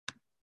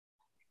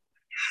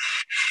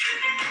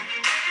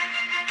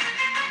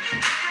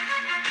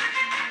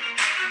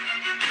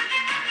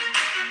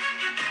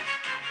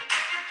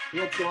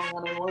What's going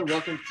on, everyone?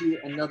 Welcome to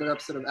another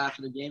episode of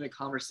After the Game, a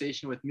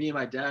conversation with me and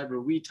my dad where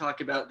we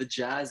talk about the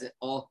Jazz and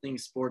all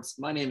things sports.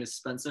 My name is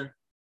Spencer.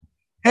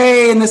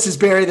 Hey, and this is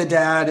Barry the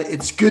Dad.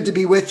 It's good to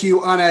be with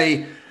you on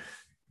a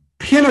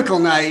pinnacle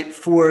night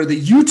for the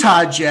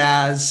Utah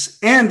Jazz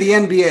and the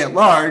NBA at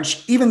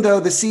large, even though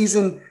the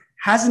season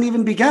hasn't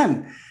even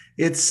begun.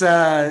 It's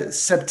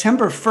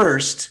September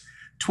 1st,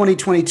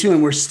 2022,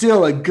 and we're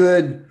still a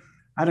good,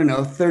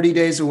 30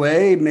 days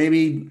away,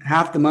 maybe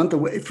half the month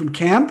away from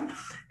camp.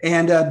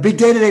 And a big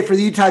day today for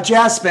the Utah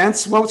Jazz,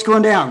 Spence. What's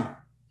going down?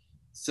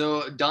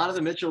 So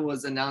Donovan Mitchell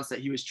was announced that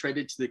he was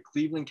traded to the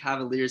Cleveland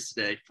Cavaliers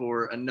today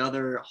for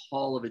another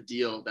haul of a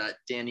deal that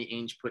Danny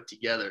Ainge put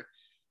together.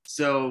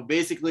 So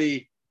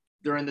basically,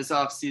 during this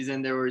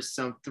offseason, there were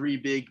some three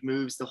big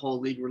moves the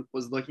whole league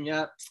was looking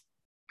at: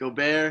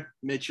 Gobert,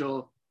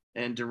 Mitchell,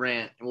 and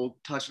Durant. And we'll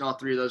touch on all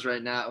three of those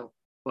right now.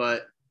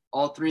 But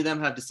all three of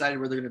them have decided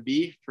where they're going to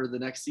be for the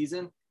next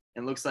season.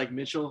 And looks like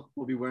Mitchell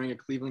will be wearing a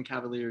Cleveland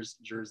Cavaliers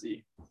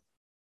jersey.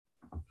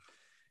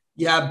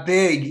 Yeah,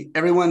 big.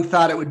 Everyone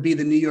thought it would be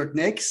the New York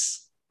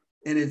Knicks,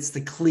 and it's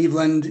the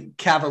Cleveland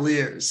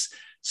Cavaliers.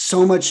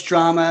 So much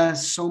drama,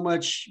 so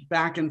much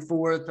back and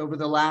forth over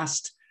the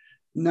last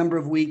number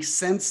of weeks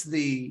since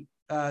the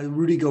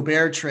Rudy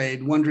Gobert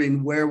trade,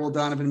 wondering where will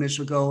Donovan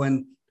Mitchell go.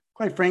 And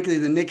quite frankly,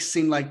 the Knicks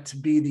seemed like to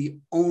be the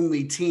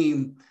only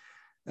team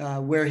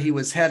where he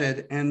was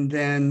headed. And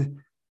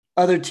then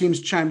other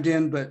teams chimed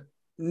in, but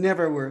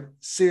never were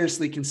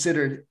seriously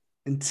considered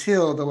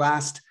until the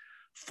last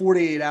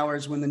 48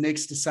 hours when the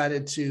Knicks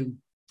decided to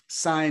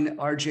sign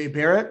RJ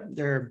Barrett,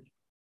 their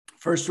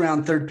first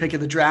round third pick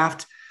of the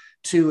draft,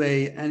 to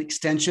an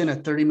extension, a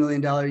 $30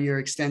 million a year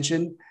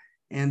extension.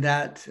 And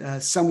that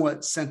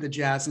somewhat sent the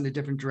Jazz in a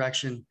different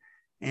direction.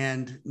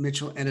 And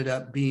Mitchell ended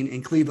up being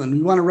in Cleveland.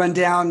 We want to run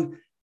down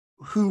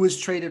who was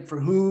traded for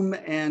whom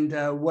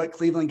and what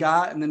Cleveland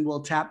got. And then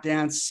we'll tap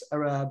dance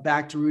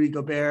back to Rudy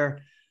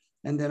Gobert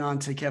and then on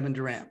to Kevin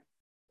Durant.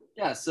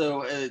 Yeah,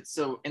 so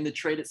in the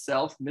trade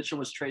itself, Mitchell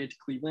was traded to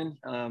Cleveland,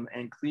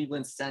 and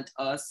Cleveland sent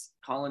us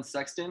Colin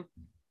Sexton,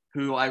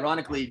 who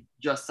ironically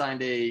just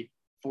signed a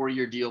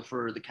 4-year deal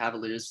for the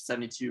Cavaliers,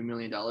 $72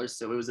 million.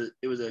 So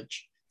it was a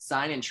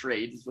sign and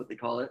trade is what they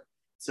call it.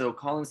 So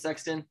Colin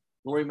Sexton,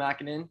 Lauri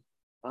Markkanen,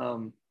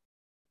 and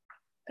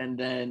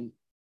then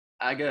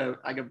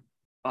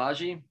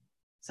Agbaji.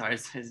 Sorry,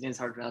 his name's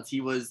hard to pronounce.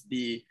 He was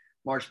the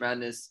March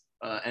Madness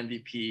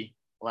MVP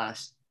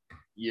last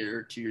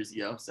year, 2 years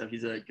ago. So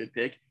he's a good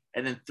pick.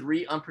 And then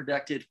 3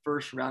 unprotected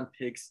first round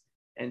picks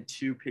and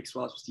 2 pick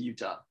swaps to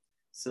Utah.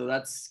 So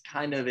that's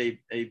kind of a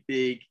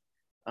big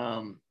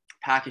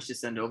package to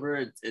send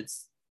over.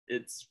 It's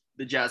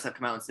the Jazz have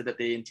come out and said that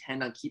they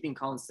intend on keeping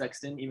Colin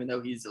Sexton, even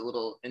though he's a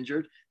little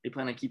injured. They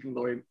plan on keeping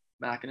Lauri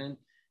Markkanen.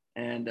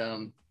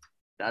 And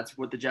that's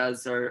what the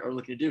Jazz are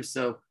looking to do.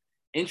 So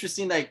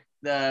interesting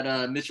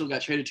that Mitchell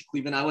got traded to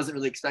Cleveland. I wasn't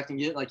really expecting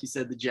it. Like you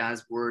said, the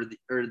Jazz were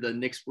the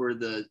Knicks were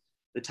the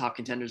top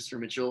contenders for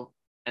Mitchell.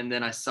 And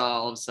then I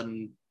saw all of a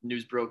sudden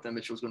news broke that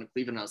Mitchell was going to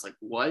Cleveland. And I was like,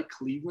 what?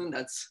 Cleveland?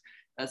 That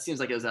seems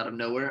like it was out of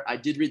nowhere. I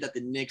did read that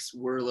the Knicks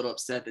were a little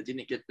upset that they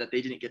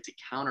didn't get to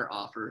counter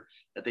offer,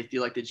 that they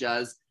feel like the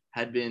Jazz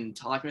had been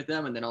talking with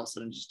them and then all of a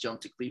sudden just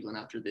jumped to Cleveland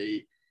after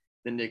the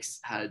Knicks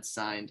had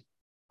signed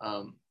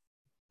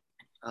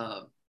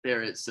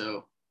Barrett.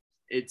 So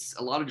it's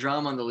a lot of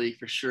drama in the league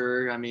for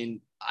sure. I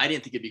mean, I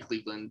didn't think it'd be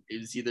Cleveland.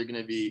 It was either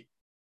going to be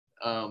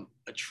a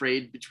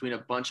trade between a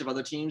bunch of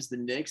other teams, the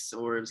Knicks,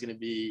 or it was going to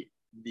be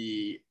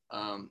the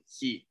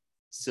Heat.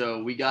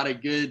 So we got a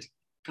good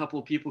couple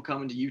of people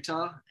coming to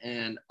Utah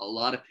and a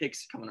lot of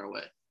picks coming our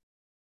way.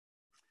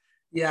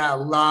 Yeah, a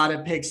lot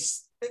of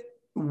picks.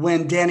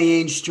 When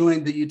Danny Ainge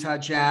joined the Utah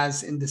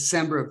Jazz in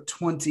December of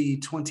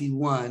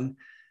 2021,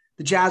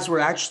 the Jazz were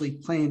actually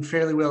playing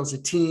fairly well as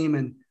a team.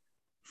 And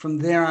from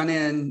there on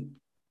in,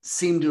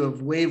 seemed to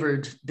have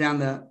wavered down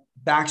the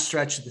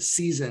backstretch of the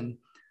season.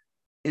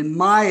 In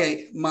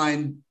my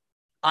mind,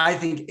 I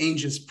think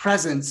Ainge's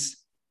presence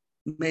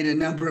made a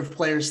number of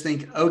players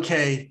think,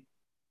 okay,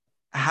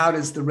 how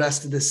does the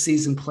rest of the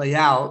season play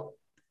out,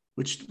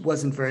 which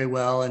wasn't very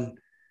well. And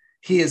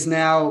he has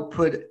now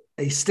put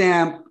a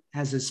stamp,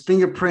 has his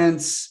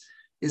fingerprints,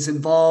 is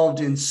involved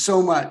in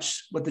so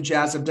much what the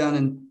Jazz have done.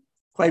 And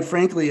quite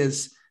frankly,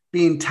 is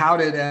being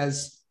touted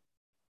as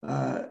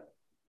a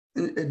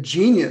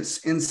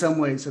genius in some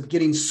ways of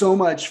getting so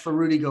much for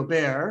Rudy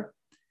Gobert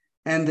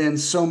and then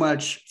so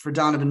much for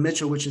Donovan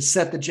Mitchell, which has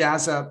set the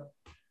Jazz up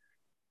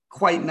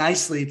quite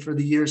nicely for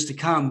the years to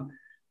come.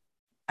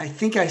 I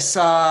think I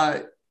saw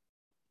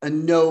a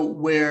note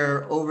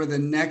where over the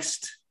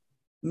next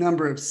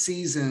number of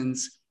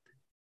seasons,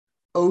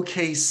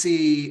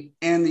 OKC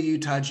and the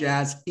Utah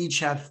Jazz each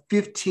have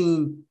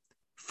 15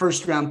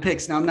 first-round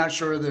picks. Now, I'm not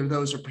sure whether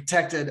those are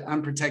protected,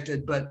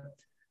 unprotected, but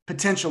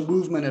potential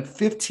movement of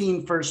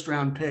 15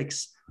 first-round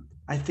picks,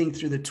 I think,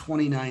 through the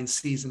 29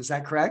 season. Is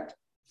that correct?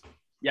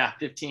 Yeah,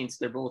 15.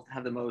 So they both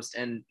have the most,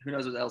 and who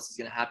knows what else is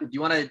going to happen. Do you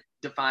want to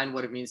define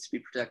what it means to be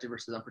protected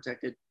versus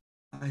unprotected?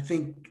 I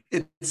think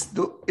it's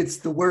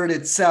the word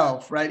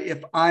itself, right?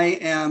 If I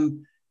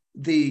am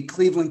the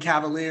Cleveland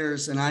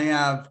Cavaliers and I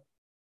have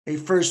a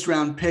first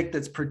round pick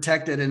that's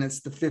protected and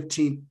it's the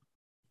 15th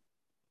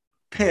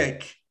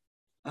pick,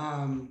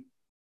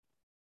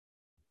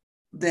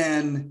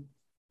 then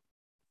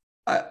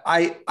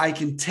I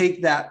can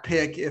take that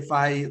pick if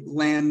I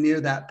land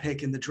near that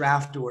pick in the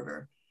draft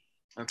order.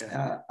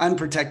 Okay.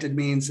 Unprotected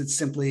means it's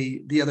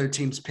simply the other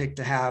team's pick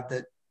to have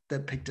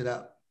that picked it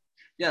up.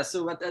 Yeah.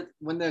 So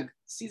when the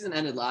season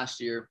ended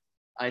last year,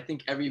 I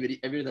think everybody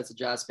that's a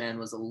Jazz fan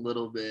was a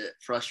little bit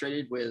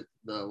frustrated with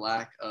the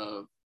lack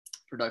of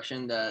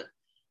production that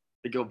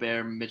the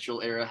Gobert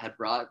Mitchell era had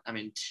brought. I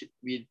mean,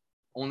 we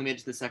only made it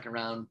to the second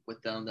round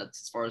with them.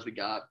 That's as far as we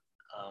got.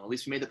 At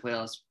least we made the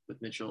playoffs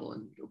with Mitchell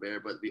and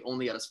Gobert, but we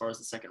only got as far as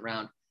the second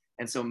round.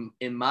 And so,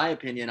 in my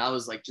opinion, I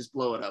was like, just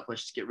blow it up.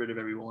 Let's just get rid of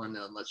everyone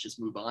and let's just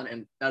move on.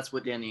 And that's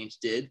what Danny Ainge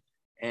did.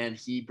 And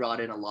he brought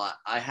in a lot.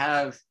 I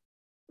have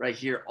right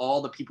here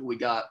all the people we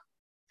got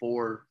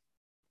for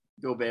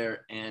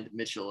Gobert and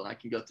Mitchell, and I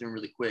can go through them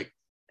really quick.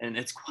 And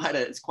it's quite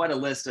a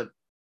list of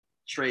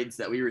trades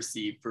that we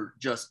received for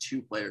just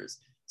two players.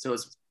 So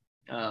it's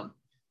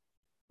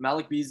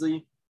Malik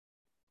Beasley.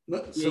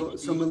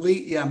 So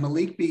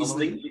Malik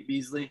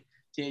Beasley,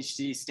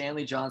 THT,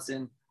 Stanley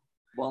Johnson,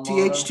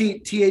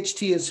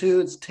 THT is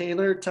who? It's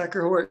Taylor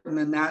Tucker Horton,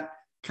 and that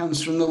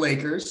comes from the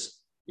Lakers.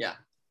 Yeah.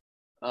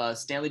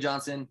 Stanley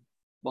Johnson,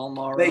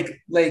 Bolmaro.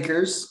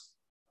 Lakers.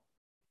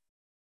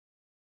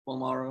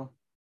 Bolmaro.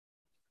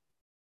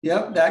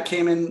 Yep, that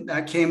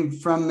came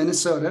from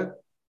Minnesota.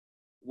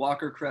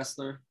 Walker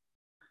Kessler.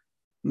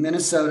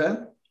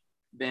 Minnesota.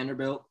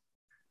 Vanderbilt.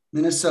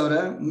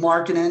 Minnesota.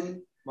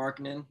 Markkanen.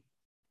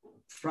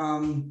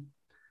 From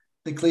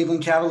the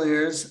Cleveland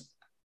Cavaliers.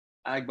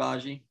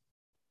 Agbaji.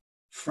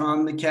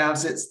 From the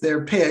Cavs, it's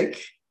their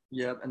pick.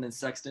 Yep, and then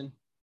Sexton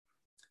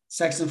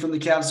from the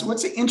Cavs.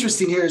 What's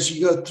interesting here is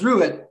you go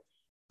through it,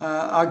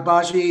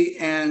 Agbaji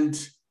and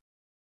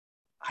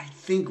I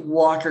think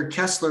Walker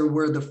Kessler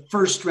were the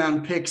first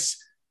round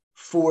picks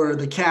for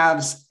the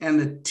Cavs and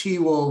the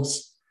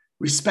T-Wolves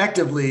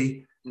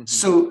respectively. Mm-hmm.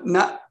 So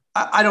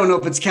I don't know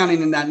if it's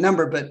counting in that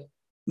number, but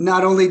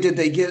not only did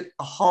they get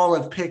a haul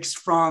of picks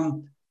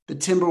from the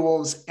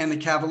Timberwolves and the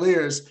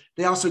Cavaliers,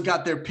 they also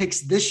got their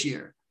picks this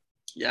year.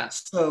 Yeah.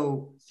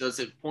 So it's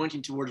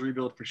pointing towards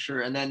rebuild for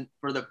sure. And then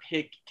for the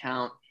pick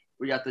count,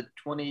 we got the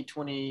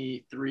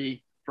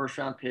 2023 first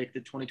round pick,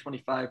 the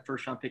 2025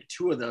 first round pick,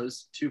 two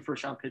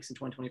first round picks in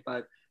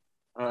 2025,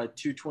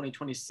 two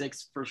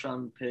 2026 first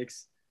round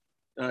picks,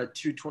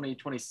 two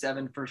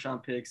 2027 first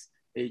round picks,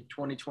 a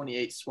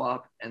 2028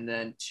 swap, and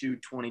then two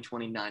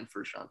 2029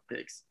 first round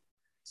picks.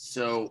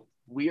 So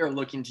we are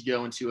looking to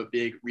go into a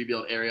big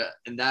rebuild area,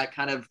 and that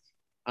kind of,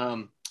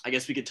 I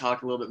guess we could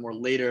talk a little bit more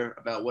later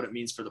about what it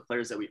means for the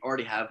players that we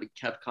already have. We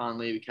kept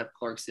Conley, we kept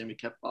Clarkson, we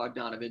kept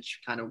Bogdanovich,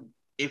 kind of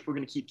if we're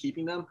going to keep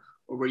keeping them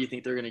or where you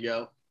think they're going to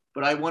go.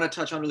 But I want to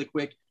touch on really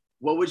quick,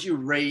 what would you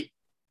rate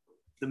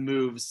the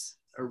moves,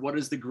 or what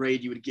is the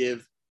grade you would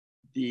give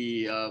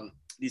the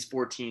these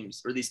four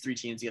teams or these three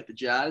teams? You got the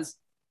Jazz.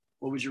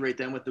 What would you rate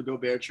them with the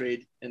Gobert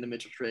trade and the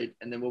Mitchell trade?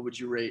 And then what would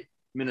you rate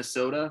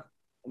Minnesota?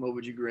 And what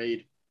would you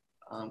grade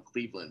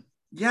Cleveland?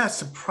 Yeah,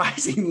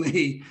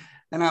 surprisingly,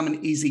 and I'm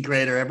an easy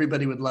grader.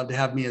 Everybody would love to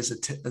have me as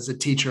a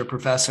teacher or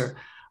professor.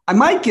 I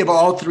might give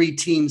all three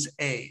teams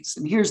A's.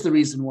 And here's the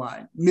reason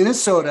why.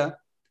 Minnesota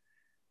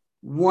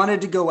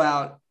wanted to go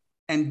out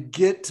and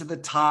get to the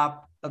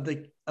top of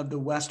the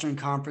Western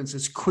Conference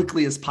as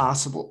quickly as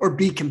possible or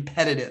be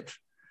competitive.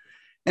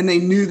 And they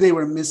knew they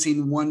were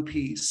missing one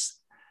piece.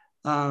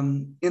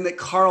 In that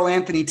Karl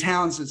Anthony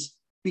Towns has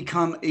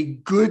become a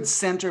good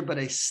center, but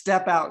a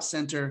step out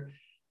center.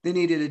 They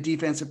needed a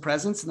defensive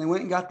presence, and they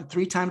went and got the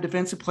 3-time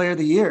defensive player of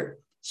the year.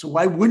 So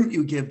why wouldn't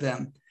you give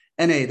them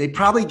an A? They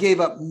probably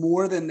gave up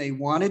more than they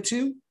wanted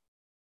to,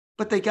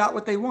 but they got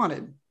what they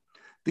wanted.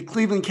 The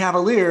Cleveland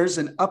Cavaliers,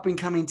 an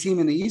up-and-coming team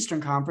in the Eastern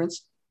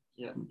Conference,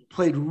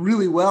 played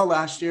really well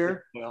last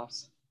year.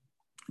 Playoffs.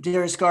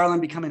 Darius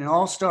Garland becoming an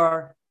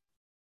all-star.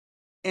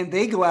 And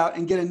they go out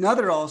and get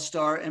another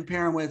all-star and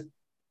pair him with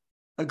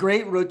a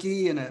great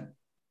rookie and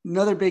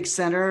another big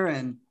center.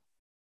 And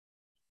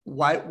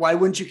why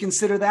wouldn't you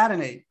consider that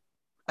an A?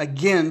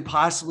 Again,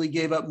 possibly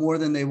gave up more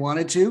than they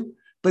wanted to,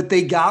 but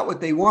they got what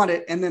they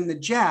wanted. And then the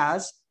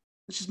Jazz,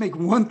 let's just make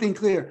one thing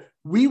clear.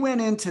 We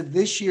went into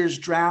this year's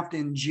draft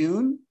in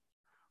June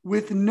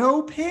with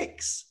no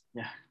picks.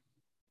 Yeah.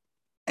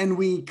 And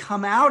we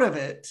come out of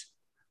it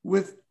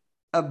with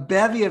a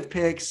bevy of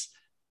picks,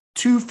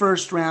 2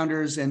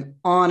 first-rounders, and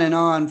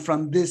on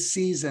from this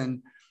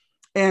season.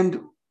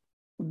 And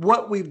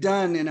what we've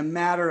done in a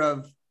matter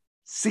of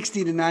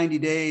 60 to 90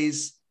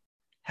 days,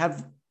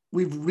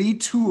 we've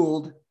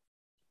retooled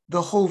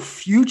the whole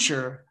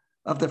future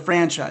of the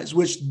franchise,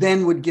 which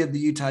then would give the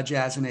Utah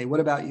Jazz an A. What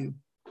about you?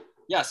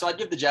 Yeah, so I'd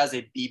give the Jazz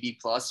a B+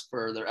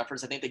 for their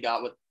efforts. I think they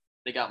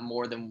got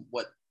more than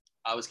what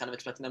I was kind of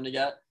expecting them to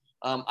get.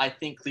 I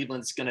think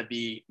Cleveland's going to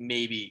be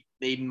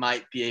they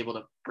might be able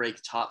to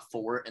break top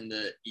 4 in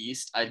the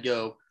East. I'd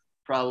go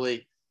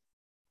probably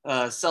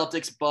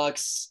Celtics,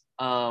 Bucks,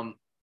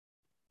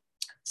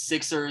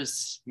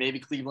 Sixers, maybe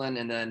Cleveland,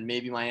 and then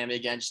maybe Miami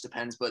again. Just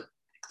depends. But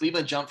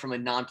Cleveland jumped from a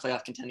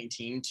non-playoff contending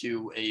team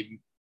to a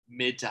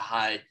mid to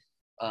high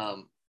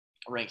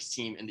ranked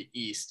team in the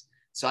East.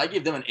 So I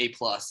give them an A+.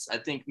 I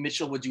think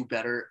Mitchell would do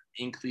better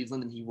in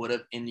Cleveland than he would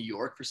have in New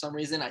York for some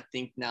reason. I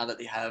think now that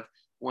they have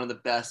one of the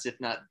best, if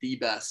not the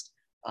best,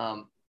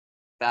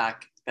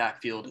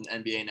 backfield in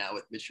NBA now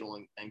with Mitchell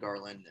and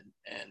Garland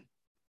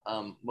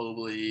and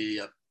Mobley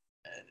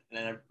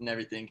and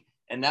everything.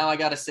 And now I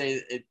got to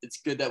say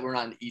it's good that we're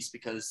not in the East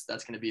because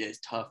that's going to be a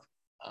tough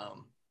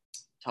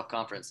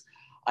conference.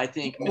 I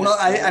think. Well,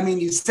 I mean,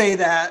 you say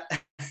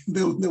that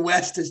the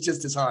West is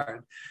just as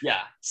hard.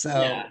 Yeah.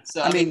 So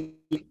I mean,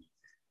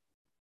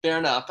 fair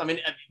enough. I mean,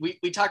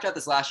 we talked about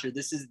this last year.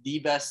 This is the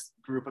best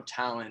group of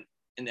talent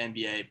in the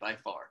NBA by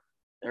far.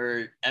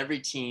 Every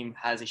team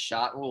has a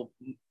shot. Well,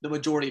 the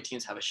majority of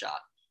teams have a shot.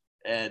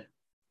 And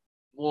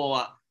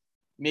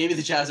maybe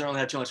the Jazz don't really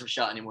have too much of a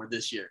shot anymore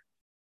this year.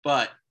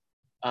 But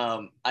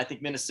I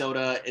think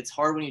Minnesota, it's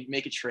hard when you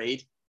make a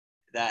trade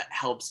that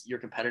helps your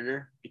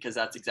competitor because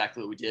that's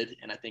exactly what we did.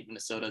 And I think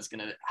Minnesota is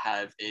going to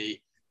have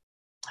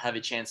a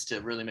chance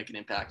to really make an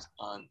impact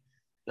on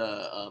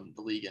the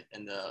league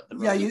and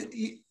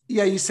the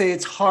you say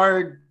it's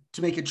hard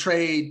to make a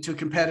trade to a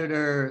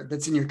competitor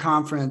that's in your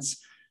conference.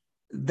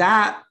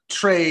 That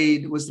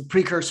trade was the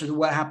precursor to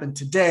what happened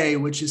today,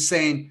 which is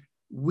saying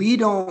we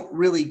don't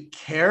really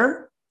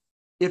care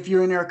if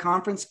you're in our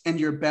conference and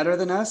you're better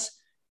than us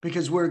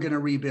because we're going to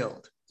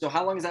rebuild. So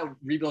how long is that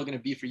rebuild going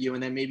to be for you?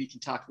 And then maybe you can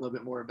talk a little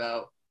bit more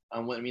about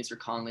what it means for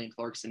Conley and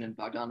Clarkson and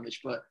Bogdanovich.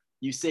 But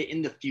you say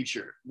in the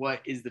future, what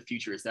is the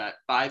future? Is that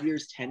 5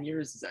 years, 10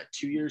 years? Is that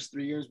 2 years,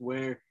 3 years?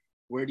 Where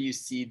do you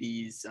see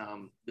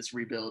this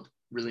rebuild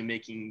really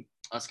making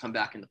us come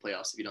back in the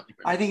playoffs if you don't think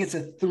I think it's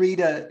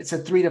a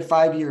 3 to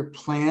 5 year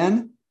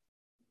plan,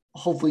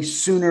 hopefully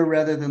sooner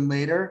rather than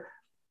later.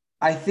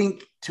 I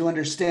think to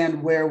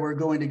understand where we're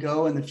going to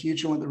go in the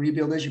future, what the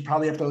rebuild is, you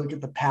probably have to look at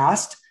the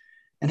past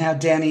and have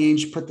Danny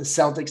Ainge put the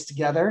Celtics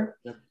together.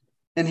 Yep.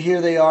 And here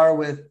they are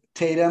with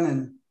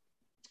Tatum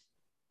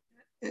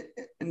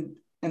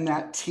and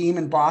that team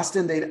in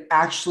Boston.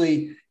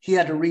 He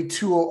had to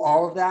retool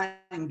all of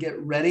that and get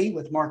ready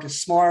with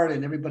Marcus Smart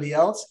and everybody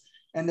else.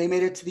 And they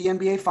made it to the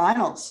NBA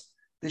Finals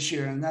this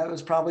year. And that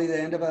was probably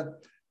the end of a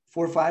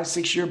 4, 5,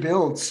 6 year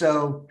build.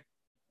 So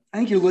I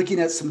think you're looking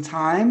at some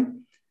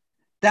time.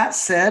 That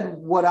said,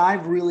 what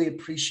I've really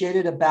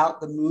appreciated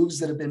about the moves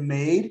that have been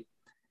made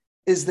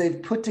is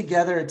they've put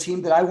together a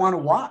team that I want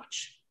to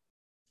watch.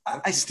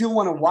 I still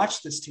want to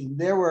watch this team.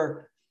 There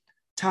were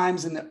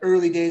times in the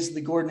early days of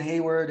the Gordon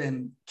Hayward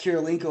and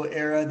Kirilenko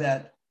era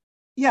that,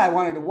 I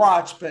wanted to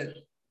watch, but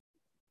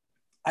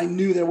I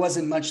knew there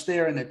wasn't much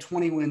there in a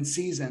 20-win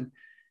season.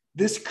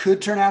 This could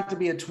turn out to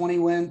be a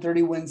 20-win,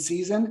 30-win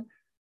season,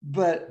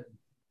 but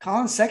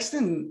Colin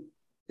Sexton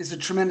is a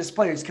tremendous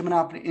player. He's coming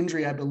off an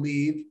injury, I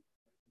believe.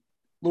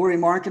 Lauri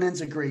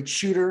Markkanen's a great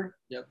shooter.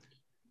 Yep.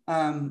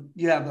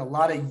 You have a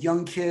lot of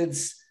young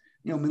kids.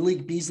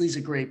 Malik Beasley's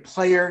a great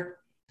player.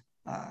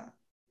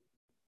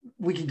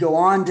 We could go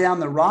on down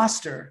the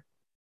roster.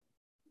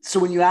 So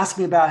when you ask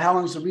me about how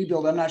long is the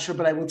rebuild, I'm not sure,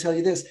 but I will tell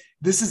you this.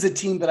 This is a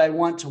team that I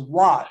want to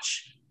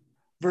watch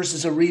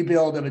versus a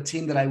rebuild of a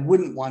team that I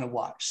wouldn't want to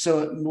watch. So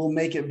it will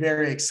make it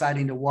very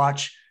exciting to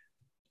watch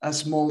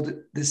us mold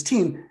this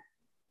team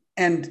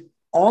and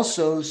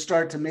also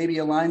start to maybe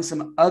align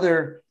some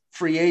other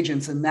free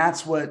agents. And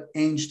that's what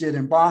Ainge did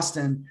in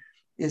Boston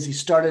is he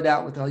started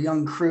out with a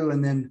young crew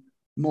and then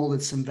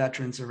molded some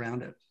veterans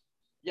around it.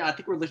 Yeah, I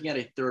think we're looking at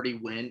a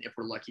 30-win if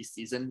we're lucky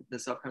season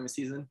this upcoming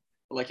season.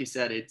 But like you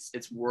said,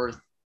 it's worth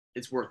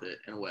it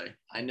in a way.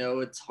 I know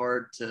it's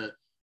hard to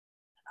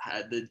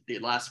have the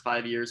last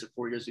 5 years or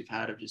 4 years we've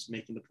had of just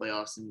making the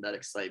playoffs and that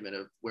excitement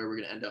of where we're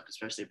going to end up,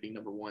 especially being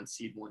number 1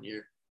 seed one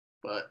year.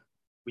 But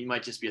we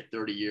might just be a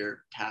 30-year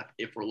tap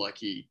if we're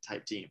lucky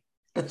type team.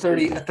 A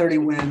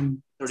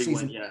 30-win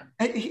season. Yeah.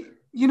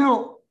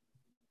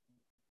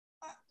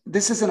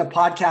 This isn't a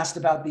podcast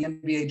about the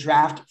NBA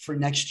draft for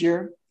next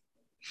year.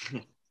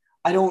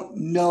 I don't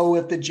know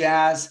if the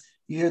Jazz,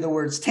 you hear the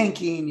words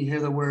tanking, you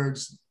hear the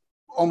words,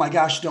 oh my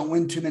gosh, don't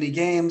win too many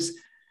games.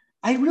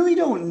 I really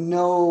don't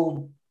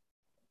know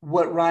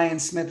what Ryan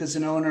Smith as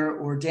an owner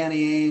or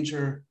Danny Ainge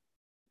or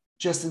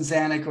Justin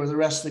Zanuck or the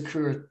rest of the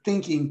crew are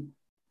thinking.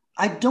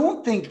 I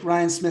don't think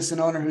Ryan Smith's an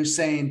owner who's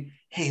saying,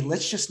 hey,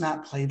 let's just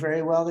not play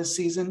very well this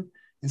season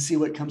and see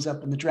what comes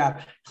up in the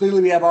draft.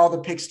 Clearly we have all the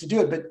picks to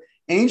do it, but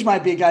Ainge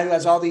might be a guy who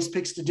has all these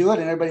picks to do it.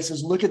 And everybody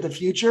says, look at the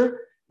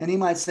future. And he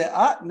might say,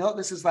 no,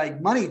 this is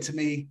like money to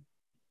me.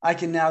 I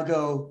can now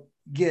go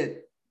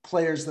get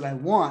players that I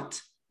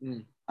want.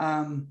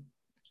 I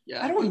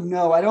don't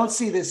know. I don't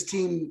see this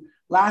team.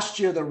 Last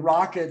year, the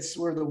Rockets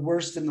were the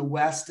worst in the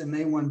West and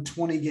they won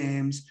 20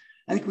 games.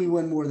 I think we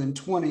won more than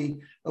 20.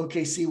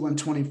 OKC won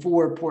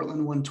 24,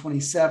 Portland won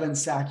 27,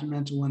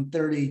 Sacramento won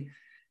 30,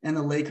 and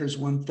the Lakers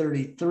won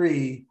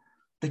 33.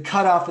 The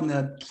cutoff in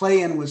the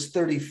play-in was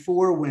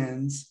 34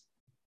 wins.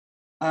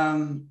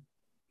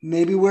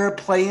 Maybe we're a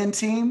play-in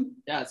team.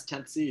 Yeah, it's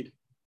 10th seed.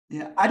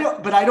 Yeah, I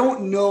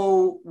don't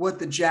know what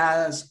the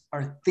Jazz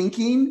are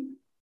thinking.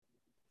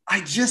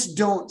 I just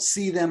don't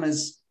see them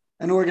as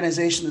an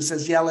organization that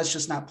says, yeah, let's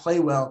just not play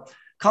well.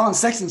 Colin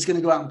Sexton's going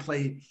to go out and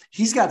play.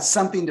 He's got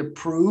something to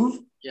prove.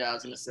 Yeah, I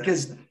was going to say.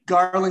 Because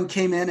Garland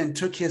came in and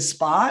took his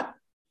spot,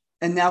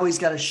 and now he's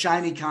got a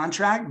shiny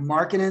contract.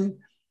 Markkanen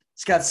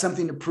has got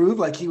something to prove,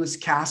 like he was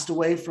cast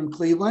away from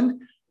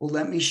Cleveland. Well,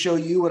 let me show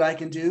you what I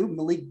can do.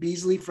 Malik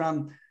Beasley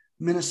from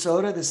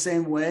Minnesota, the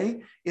same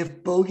way.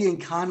 If Bogey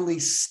and Conley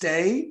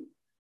stay,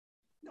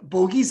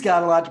 Bogey's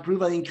got a lot to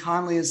prove. I think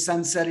Conley is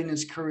sunsetting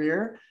his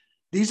career.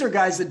 These are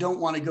guys that don't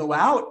want to go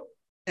out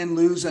and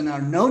lose and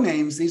are no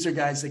names. These are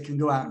guys that can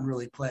go out and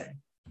really play.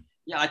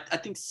 Yeah, I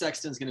think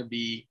Sexton's going to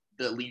be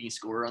the leading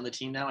scorer on the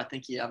team now. I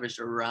think he averaged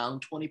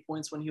around 20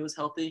 points when he was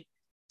healthy.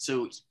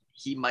 So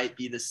he might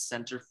be the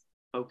center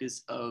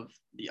focus of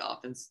the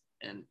offense.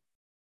 And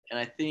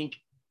I think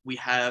we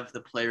have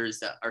the players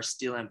that are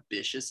still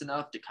ambitious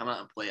enough to come out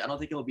and play. I don't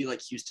think it'll be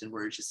like Houston,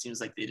 where it just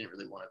seems like they didn't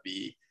really want to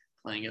be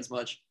playing as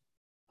much.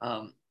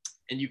 And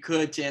you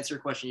could, to answer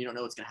your question, you don't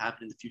know what's going to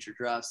happen in the future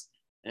drafts.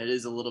 And it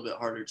is a little bit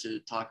harder to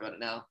talk about it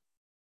now.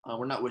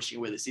 We're not wishing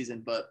away the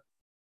season, but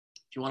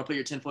if you want to put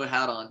your tinfoil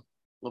hat on,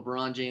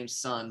 LeBron James'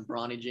 son,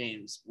 Bronny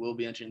James, will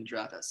be entering the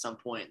draft at some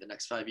point in the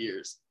next 5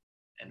 years.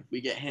 And if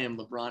we get him,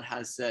 LeBron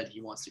has said he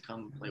wants to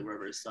come play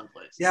wherever his son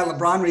plays. Yeah,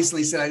 LeBron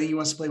recently said I think he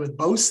wants to play with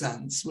both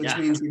sons, which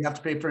means you have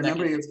to pay for a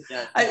number of years.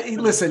 Yeah.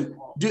 Listen,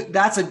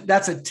 that's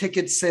a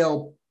ticket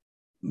sale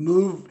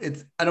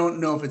move. I don't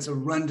know if it's a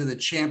run to the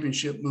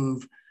championship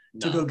move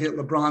to go get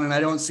LeBron, and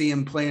I don't see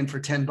him playing for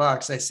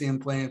 $10. I see him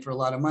playing for a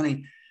lot of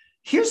money.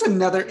 Here's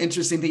another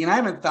interesting thing, and I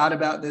haven't thought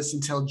about this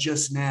until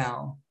just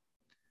now.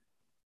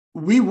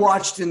 We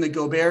watched in the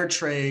Gobert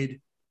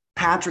trade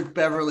Patrick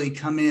Beverley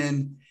come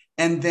in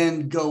and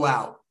then go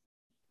out.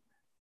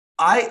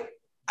 I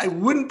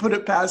wouldn't put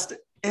it past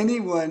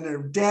anyone or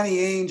Danny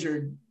Ainge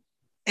or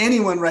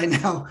anyone right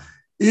now.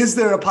 Is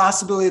there a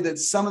possibility that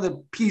some of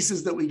the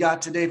pieces that we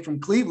got today from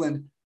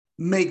Cleveland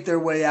make their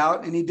way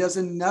out and he does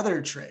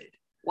another trade?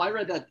 Well, I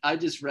read that. I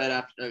just read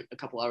after a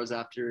couple hours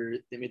after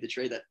they made the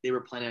trade that they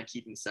were planning on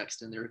keeping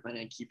Sexton. They were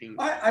planning on keeping.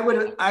 I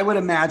would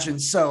imagine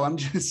so. I'm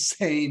just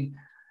saying,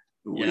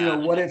 you know,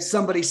 what if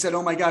somebody said,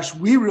 "Oh my gosh,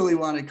 we really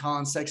wanted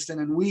Colin Sexton,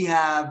 and we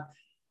have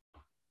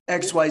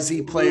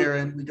XYZ player,"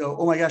 and we go,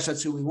 "Oh my gosh,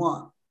 that's who we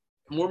want."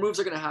 More moves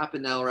are going to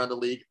happen now around the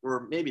league,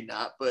 or maybe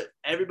not, but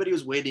everybody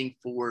was waiting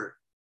for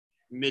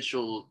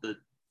Mitchell's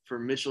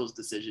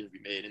decision to be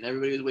made, and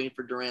everybody was waiting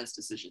for Durant's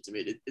decision to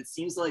be made. It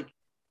seems like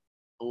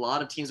a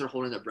lot of teams are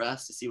holding their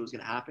breath to see what's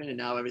going to happen, and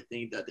now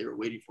everything that they were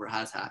waiting for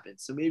has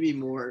happened. So maybe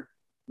more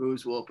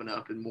moves will open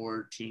up and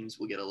more teams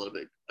will get a little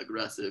bit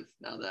aggressive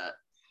now that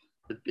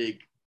the big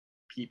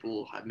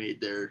people have made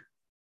their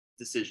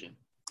decision.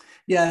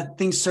 Yeah,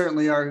 things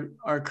certainly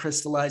are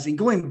crystallizing.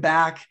 Going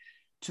back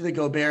to the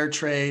Gobert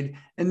trade,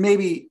 and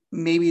maybe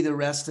the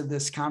rest of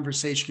this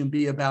conversation can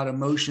be about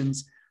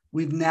emotions.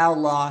 We've now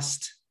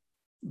lost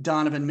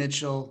Donovan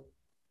Mitchell.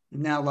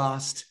 We've now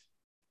lost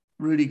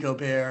Rudy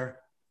Gobert.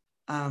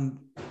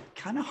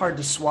 Kind of hard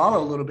to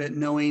swallow a little bit,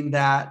 knowing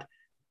that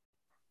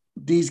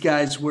these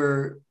guys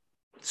were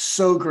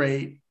so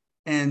great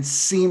and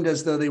seemed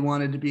as though they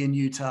wanted to be in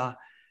Utah,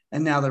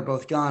 and now they're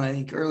both gone. I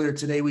think earlier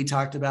today we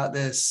talked about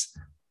this.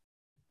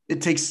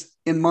 It takes,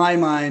 in my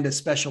mind, a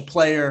special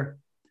player,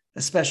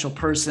 a special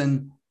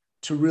person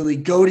to really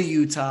go to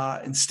Utah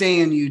and stay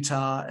in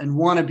Utah and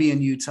want to be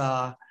in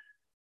Utah,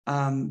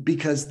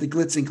 because the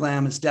glitz and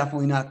glam is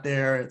definitely not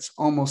there. It's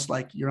almost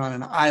like you're on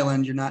an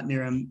island. You're not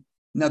near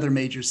another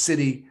major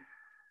city.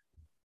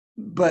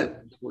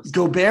 But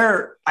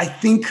Gobert, I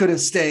think, could have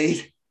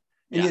stayed,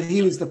 and yet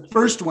he was the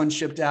first one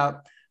shipped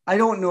out. I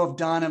don't know if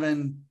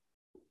Donovan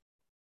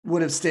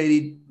would have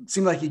stayed. It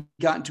seemed like he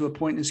got to a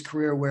point in his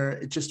career where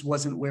it just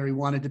wasn't where he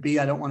wanted to be.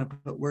 I don't want to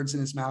put words in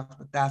his mouth,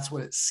 but that's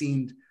what it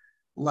seemed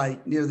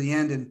like near the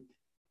end. And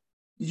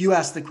you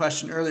asked the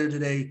question earlier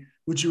today,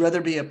 would you rather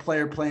be a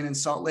player playing in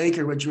Salt Lake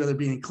or would you rather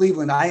be in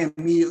Cleveland? I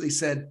immediately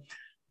said,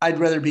 I'd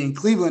rather be in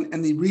Cleveland.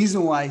 And the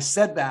reason why I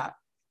said that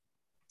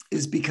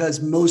is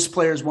because most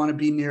players want to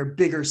be near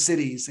bigger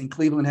cities, and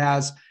Cleveland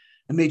has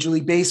a Major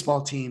League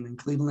Baseball team, and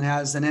Cleveland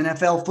has an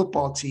NFL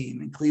football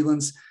team, and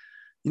Cleveland's,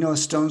 a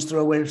stone's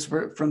throw away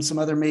from some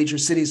other major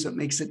cities. So it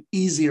makes it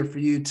easier for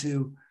you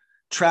to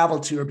travel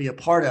to or be a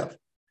part of.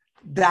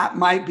 That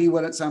might be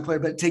what it's on player,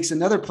 but it takes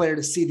another player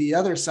to see the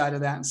other side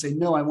of that and say,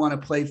 no, I want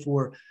to play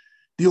for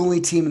the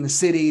only team in the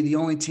city, the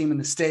only team in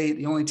the state,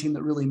 the only team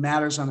that really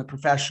matters on a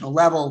professional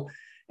level,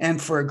 and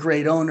for a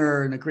great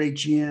owner and a great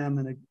GM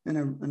and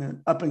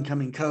an up and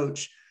coming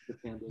coach.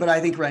 But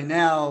I think right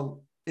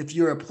now, if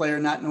you're a player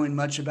not knowing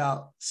much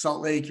about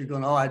Salt Lake, you're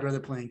going, oh, I'd rather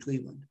play in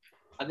Cleveland.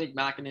 I think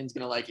Markkanen's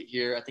going to like it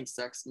here. I think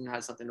Sexton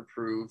has something to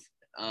prove.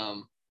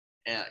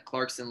 And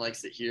Clarkson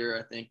likes it here.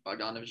 I think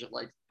Bogdanovich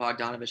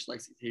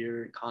likes it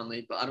here, and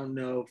Conley. But I don't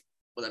know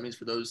what that means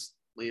for those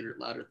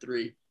latter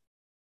three.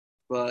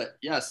 But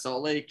yeah,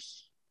 Salt Lake,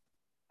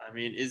 I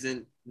mean,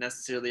 isn't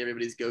necessarily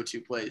everybody's go-to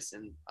place,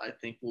 and I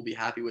think we'll be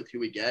happy with who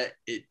we get.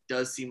 It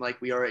does seem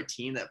like we are a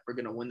team that we're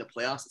going to win the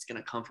playoffs. It's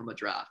going to come from a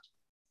draft.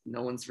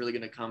 No one's really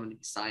going to come and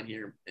sign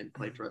here and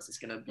play for us. It's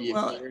going to be a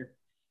player,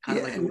 kind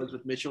of like it was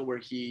with Mitchell, where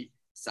he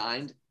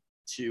signed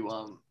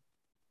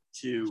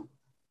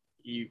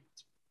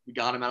we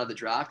got him out of the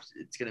draft.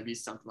 It's going to be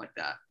something like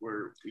that,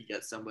 where we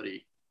get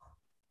somebody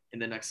in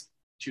the next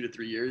 2 to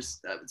 3 years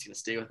that's going to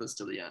stay with us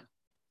till the end.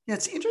 Yeah,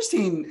 it's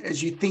interesting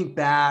as you think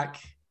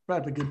back.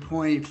 Brought up a good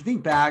point. If you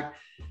think back,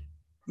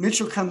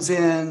 Mitchell comes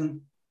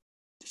in,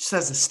 just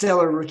has a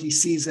stellar rookie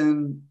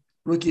season,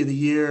 rookie of the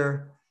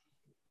year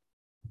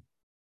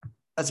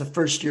as a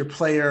first-year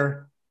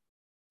player.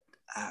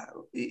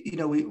 We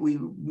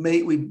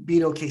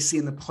beat OKC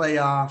in the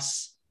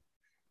playoffs.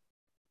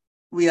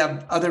 We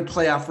have other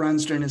playoff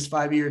runs during his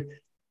 5-year.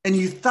 And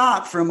you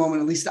thought for a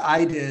moment, at least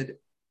I did,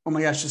 oh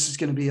my gosh, this is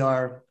going to be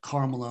our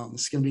Karl Malone.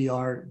 This is going to be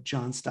our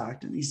John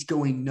Stockton. He's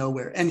going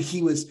nowhere. And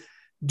he was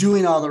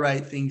doing all the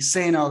right things,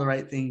 saying all the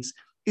right things.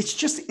 It's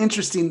just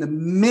interesting. The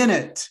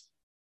minute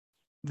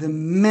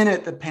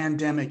the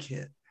pandemic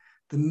hit,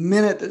 the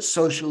minute that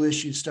social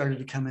issues started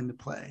to come into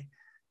play,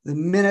 the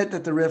minute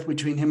that the rift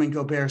between him and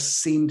Gobert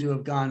seemed to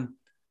have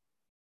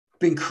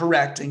been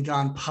correct and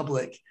gone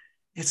public,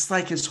 it's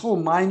like his whole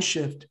mind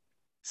shift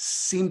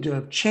seemed to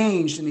have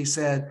changed. And he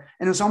said,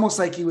 and it was almost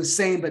like he was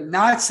saying, but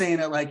not saying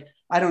it like,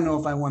 I don't know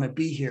if I want to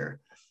be here.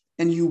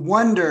 And you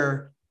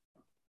wonder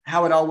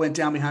how it all went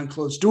down behind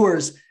closed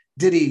doors.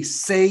 Did he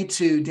say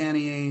to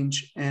Danny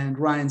Ainge and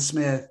Ryan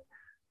Smith,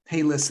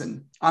 hey,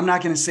 listen, I'm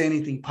not going to say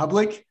anything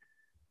public,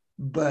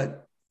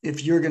 but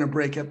if you're going to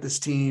break up this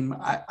team,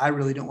 I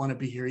really don't want to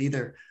be here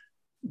either.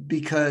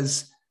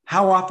 Because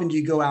how often do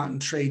you go out and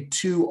trade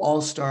 2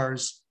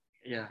 all-stars,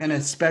 and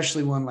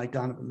especially one like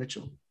Donovan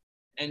Mitchell?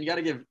 And you got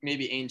to give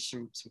maybe Ainge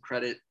some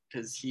credit,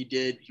 because he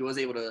was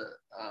able to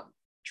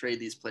trade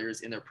these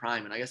players in their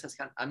prime. And I guess that's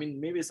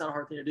maybe it's not a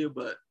hard thing to do,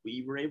 but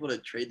we were able to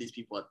trade these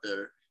people at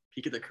their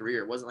peak of their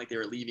career. It wasn't like they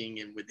were leaving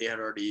and they had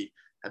already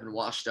been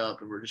washed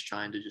up and we're just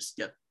trying to just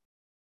get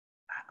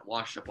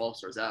washed up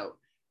all-stars out.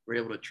 We're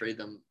able to trade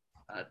them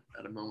at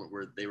a moment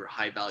where they were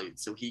high valued.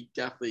 So he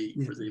definitely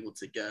was able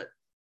to get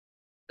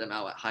them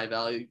out at high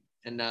value.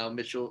 And now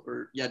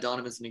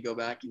Donovan's going to go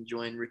back and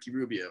join Ricky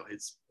Rubio,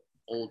 his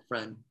old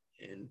friend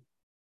in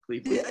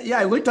Cleveland. Yeah,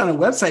 I looked on a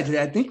website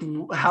today. I think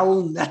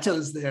Raul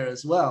Neto's there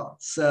as well.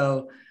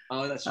 So,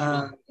 that's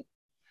true.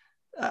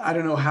 I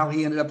don't know how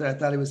he ended up there. I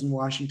thought he was in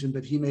Washington,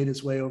 but he made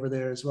his way over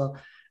there as well.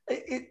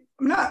 I'm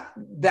not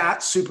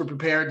that super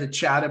prepared to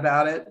chat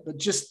about it, but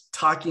just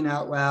talking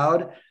out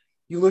loud,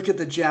 you look at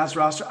the Jazz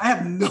roster. I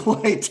have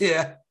no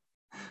idea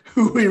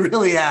who we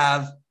really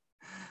have.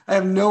 I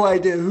have no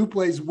idea who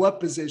plays what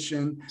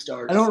position.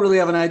 Starts. I don't really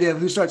have an idea of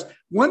who starts.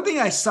 One thing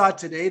I saw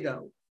today,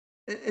 though,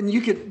 and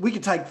we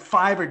could take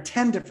 5 or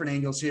 10 different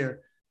angles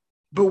here,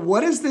 but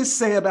what does this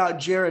say about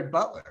Jared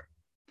Butler?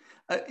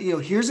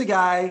 Here's a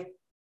guy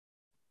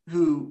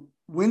who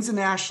wins a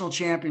national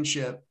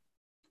championship,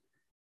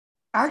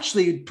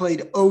 actually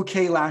played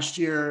okay last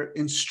year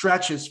in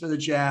stretches for the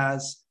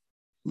Jazz,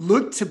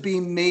 looked to be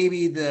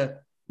maybe the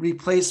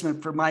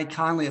replacement for Mike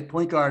Conley at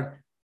point guard.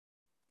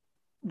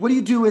 What do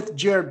you do with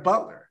Jared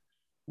Butler?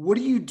 What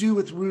do you do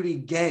with Rudy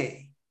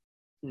Gay?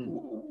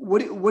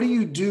 What do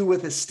you do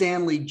with a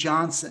Stanley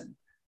Johnson?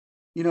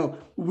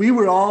 We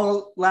were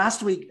all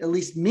last week, at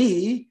least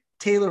me,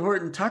 Taylor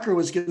Horton Tucker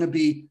was going to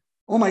be,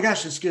 oh my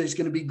gosh, this guy's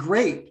going to be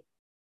great.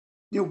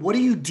 What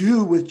do you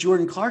do with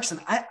Jordan Clarkson?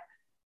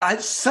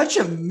 It's such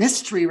a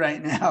mystery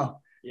right now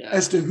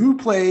as to who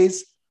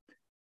plays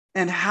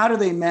and how do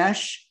they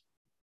mesh,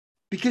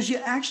 because you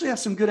actually have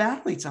some good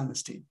athletes on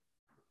this team.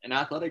 And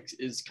athletics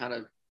is kind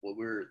of what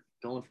we're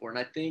going for. And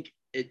I think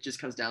it just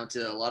comes down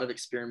to a lot of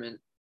experiment,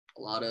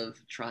 a lot of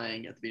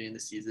trying at the beginning of the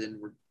season.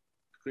 We're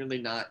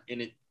clearly not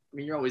in it. I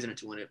mean, you're always in it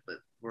to win it, but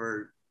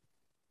we're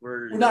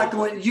not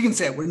going. You can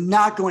say it. We're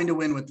not going to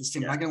win with this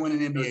team. We're not going to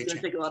win an NBA. It's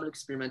going to take a lot of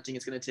experimenting.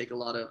 It's going to take a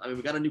lot of.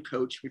 We got a new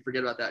coach. We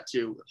forget about that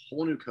too. A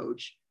whole new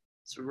coach.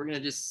 So we're going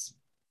to just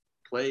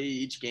play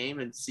each game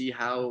and see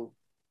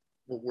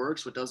what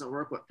works, what doesn't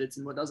work, what fits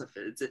and what doesn't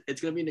fit.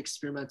 It's going to be an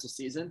experimental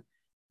season,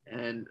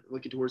 and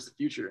looking towards the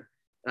future.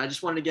 And I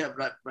just wanted to get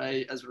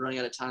right as we're running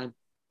out of time.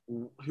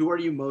 Who are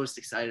you most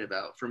excited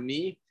about? For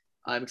me,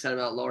 I'm excited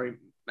about Lauri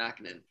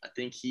Markkanen. I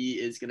think he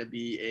is going to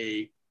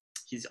be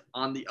he's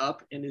on the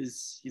up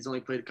he's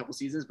only played a couple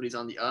seasons, but he's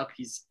on the up.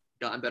 He's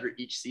gotten better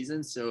each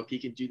season. So if he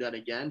can do that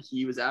again,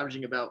 he was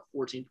averaging about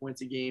 14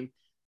 points a game,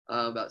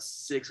 about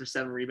 6 or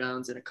 7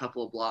 rebounds and a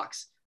couple of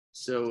blocks.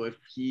 So if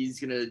he's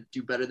going to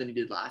do better than he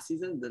did last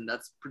season, then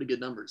that's pretty good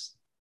numbers.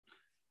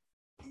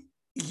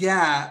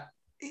 Yeah.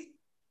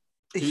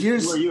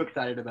 Who are you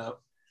excited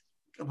about?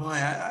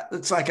 Boy,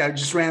 it's like I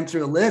just ran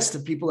through a list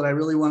of people that I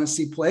really want to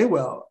see play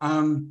well.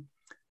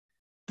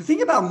 The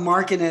thing about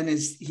Markkanen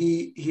is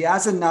he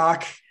has a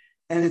knock,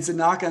 and it's a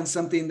knock on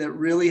something that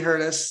really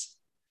hurt us,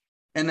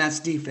 and that's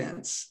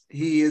defense.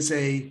 He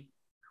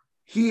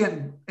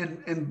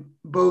and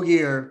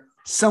Bogey are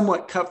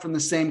somewhat cut from the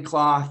same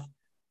cloth,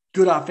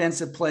 good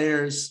offensive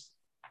players,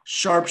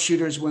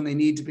 sharpshooters when they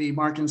need to be.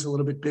 Markkinen's a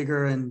little bit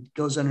bigger and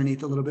goes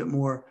underneath a little bit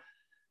more,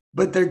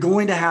 but they're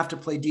going to have to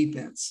play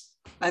defense.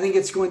 I think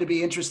it's going to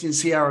be interesting to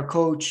see how our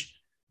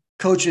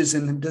coaches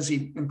and does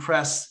he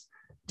impress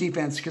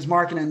defense, because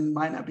Markkinen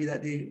might not be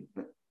that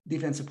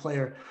defensive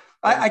player.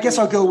 I guess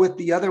I'll go with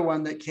the other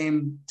one that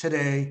came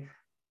today,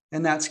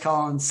 and that's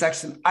Colin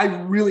Sexton. I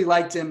really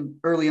liked him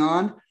early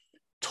on.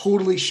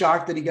 Totally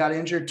shocked that he got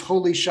injured.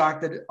 Totally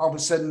shocked that all of a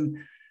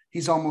sudden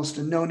he's almost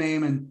a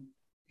no-name, and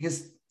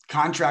his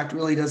contract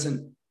really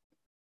doesn't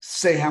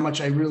say how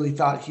much I really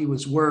thought he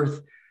was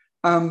worth.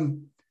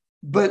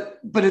 But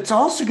it's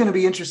also going to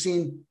be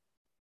interesting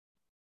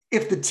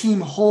if the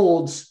team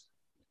holds.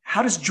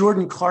 How does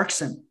Jordan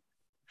Clarkson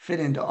fit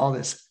into all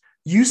this?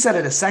 You said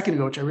it a second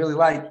ago, which I really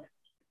liked.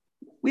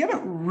 We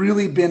haven't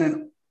really been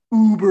an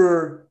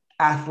uber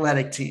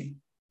athletic team.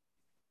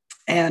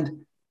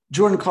 And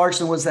Jordan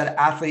Clarkson was that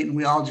athlete, and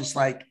we all just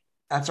like,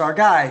 that's our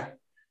guy.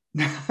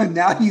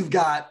 Now you've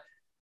got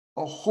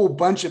a whole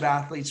bunch of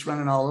athletes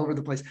running all over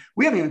the place.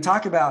 We haven't even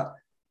talked about,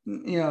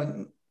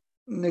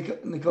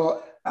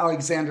 Nicole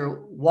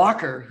Alexander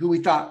Walker, who we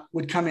thought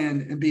would come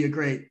in and be a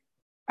great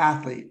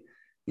athlete.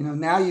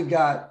 Now you've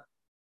got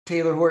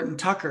Taylor Horton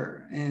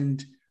Tucker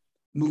and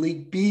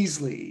Malik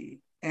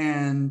Beasley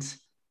and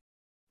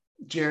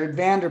Jared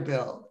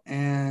Vanderbilt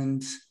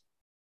and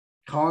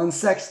Colin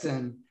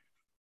Sexton.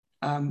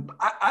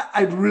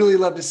 I'd really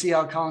love to see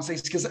how Colin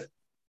Sexton, because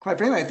quite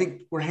frankly, I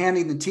think we're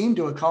handing the team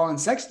to a Colin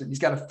Sexton. He's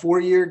got a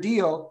 4-year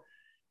deal,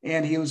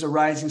 and he was a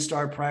rising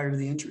star prior to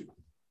the injury.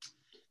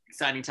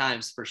 Exciting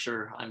times for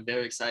sure. I'm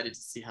very excited to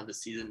see how the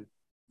season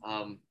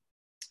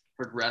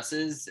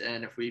progresses,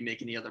 and if we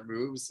make any other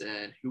moves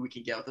and who we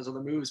can get with those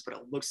other moves. But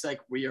it looks like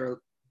we are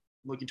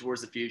looking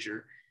towards the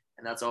future,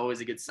 and that's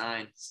always a good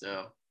sign.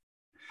 So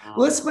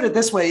let's put it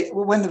this way.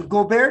 When the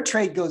Gobert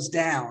trade goes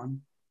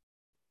down,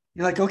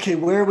 you're like, okay,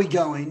 where are we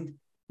going?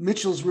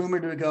 Mitchell's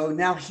rumored to go.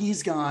 Now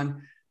he's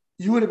gone.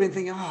 You would have been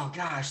thinking, oh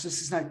gosh,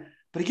 this is not.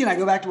 But again, I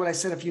go back to what I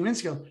said a few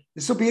minutes ago.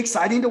 This will be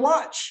exciting to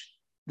watch.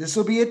 This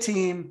will be a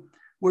team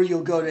where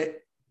you'll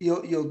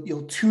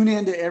tune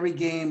into every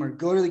game or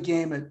go to the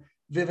game at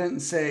Vivint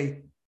and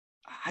say,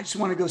 I just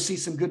want to go see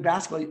some good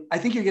basketball. I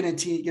think you're going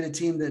to get a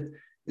team that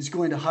is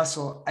going to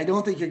hustle. I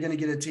don't think you're going to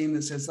get a team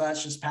that says,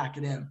 let's just pack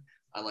it in.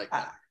 I like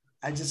that.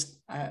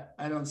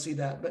 I don't see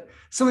that. But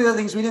some of the other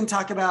things we didn't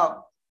talk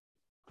about,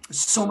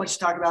 so much to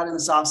talk about in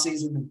this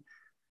offseason.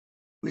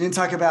 We didn't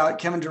talk about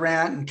Kevin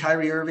Durant and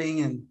Kyrie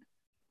Irving and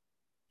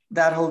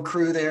that whole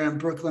crew there in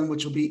Brooklyn,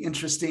 which will be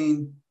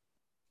interesting.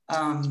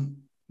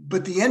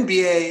 But the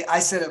NBA, I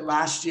said it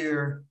last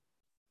year,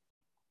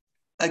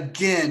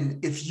 again,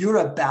 if you're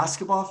a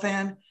basketball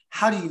fan,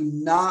 how do you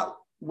not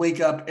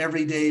wake up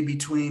every day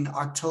between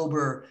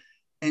October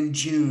and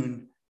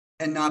June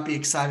and not be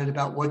excited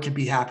about what could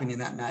be happening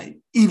that night?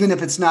 Even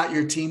if it's not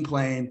your team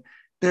playing,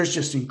 there's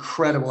just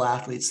incredible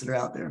athletes that are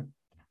out there.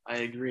 I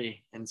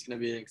agree. And it's going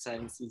to be an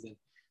exciting season.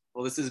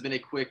 Well, this has been a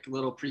quick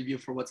little preview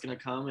for what's going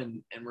to come,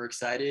 and we're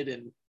excited,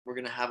 and we're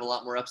going to have a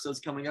lot more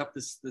episodes coming up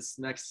this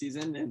next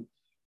season, and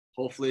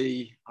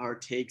hopefully our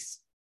takes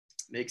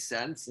make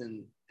sense,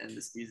 and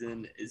this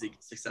season is a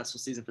successful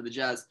season for the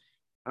Jazz.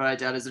 All right,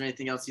 Dad, is there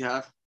anything else you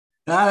have?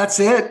 That's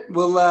it.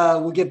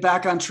 We'll get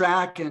back on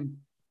track and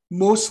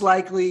most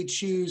likely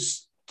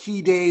choose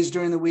key days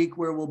during the week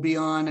where we'll be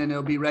on, and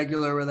it'll be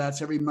regular, where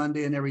that's every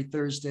Monday and every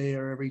Thursday,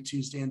 or every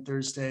Tuesday and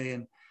Thursday.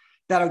 And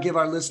that'll give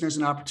our listeners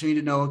an opportunity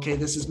to know, okay,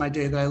 this is my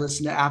day that I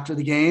listen to after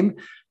the game,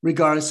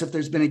 regardless if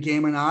there's been a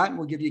game or not. And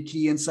we'll give you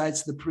key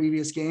insights to the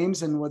previous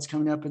games and what's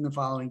coming up in the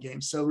following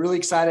games. So really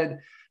excited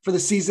for the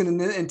season,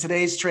 and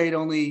today's trade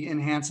only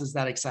enhances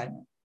that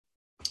excitement.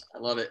 I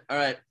love it. All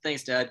right.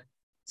 Thanks, Dad.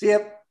 See ya.